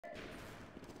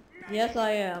Yes,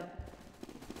 I am.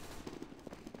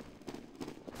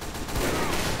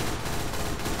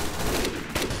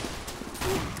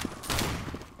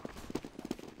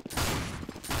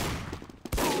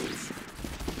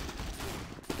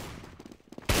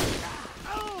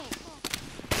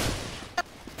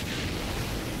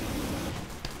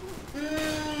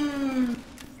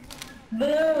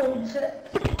 Boobs.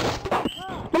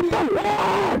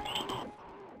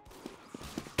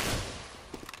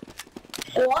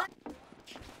 What?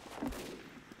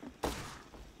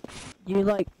 You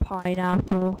like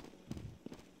pineapple?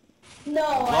 No,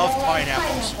 Love I don't like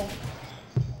pineapples. pineapple.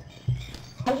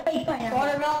 I hate pineapple.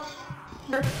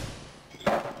 Watermelon.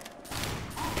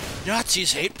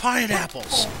 Nazis hate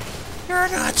pineapples. You're a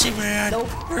Nazi, man. Nope.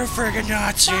 You're a friggin'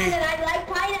 Nazi. Fine, I like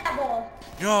pineapple.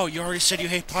 No, you already said you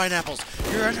hate pineapples.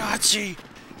 You're a Nazi.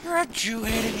 You're a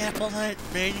Jew-hating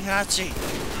apple-hating Nazi.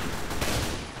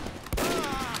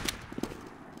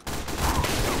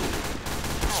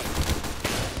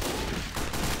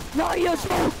 No, you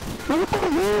don't.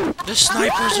 The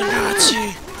sniper's a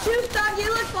Nazi. Shoot, dog, you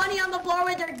look funny on the floor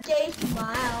with your gay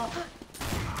smile.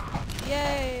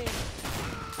 Yay.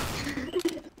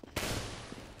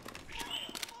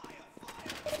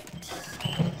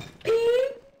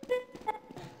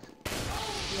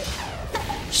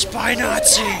 Spy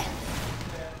Nazi.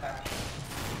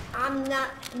 I'm not.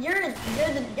 You're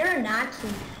a Nazi.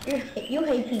 You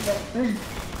hate people.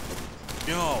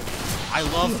 No, I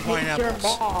love Hate your pineapples.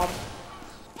 mom.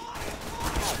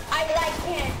 I like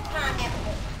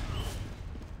pineapple.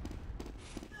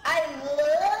 I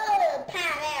love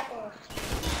pineapple.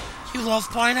 You love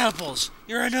pineapples.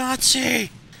 You're a Nazi.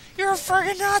 You're a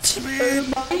friggin' Nazi,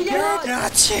 man. You're a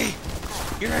Nazi.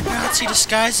 You're a Nazi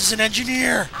disguised as an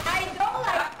engineer. I don't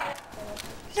like pineapple.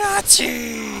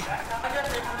 Nazi!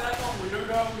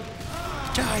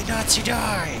 Die, Nazi,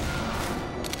 die!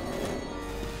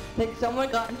 Think someone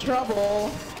got in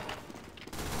trouble.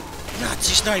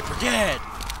 Nazi sniper dead!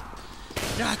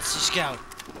 Nazi scout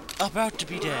about to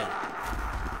be dead.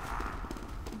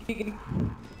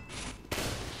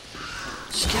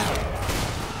 Scout!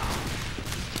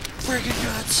 Friggin'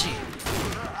 Nazi!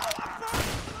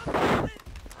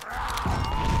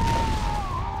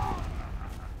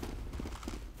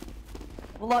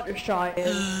 Blood shot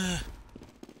is.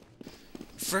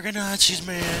 Friggin' Nazis,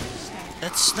 man!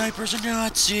 That sniper's a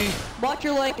Nazi! Watch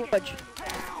your language.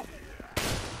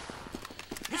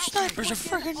 That sniper's a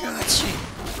friggin' Nazi!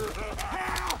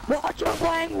 Watch your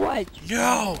language.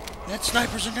 No! That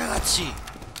sniper's a Nazi!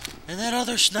 And that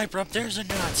other sniper up there's a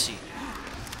Nazi!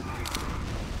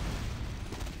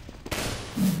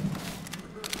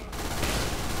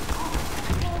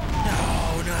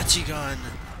 No, Nazi gun!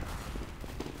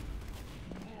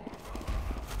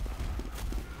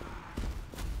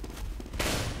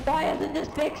 Why isn't this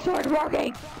big sword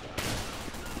working?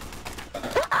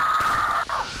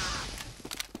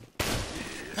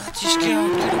 Nazi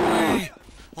scout, get away!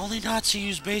 Only Nazi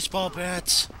use baseball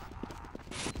bats!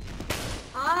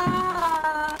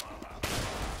 Ah.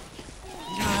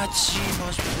 Nazi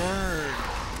must burn!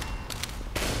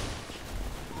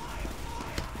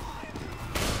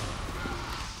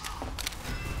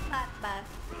 Bye.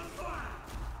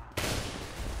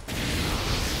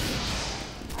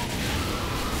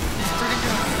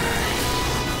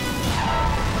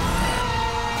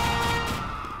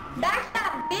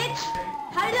 Backstab, bitch!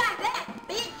 How do you like that,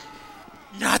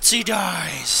 bitch? Nazi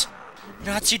dies!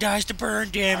 Nazi dies to burn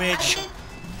damage!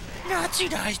 Nazi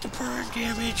dies to burn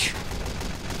damage!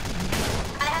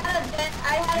 I had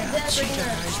a Nazi dead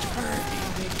dies to burn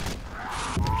damage!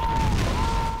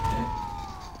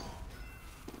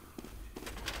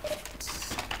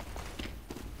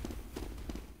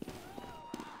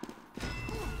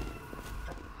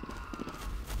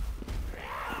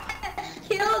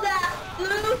 Kill that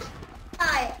blue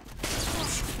guy.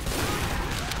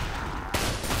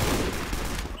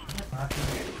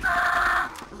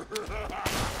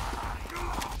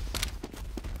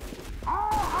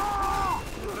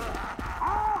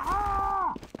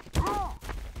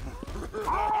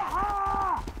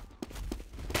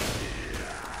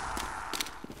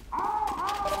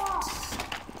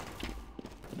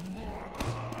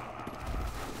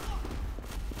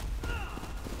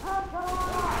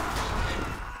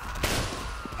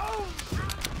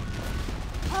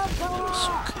 That was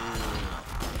so cool.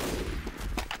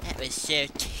 That was so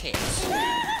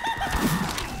tight.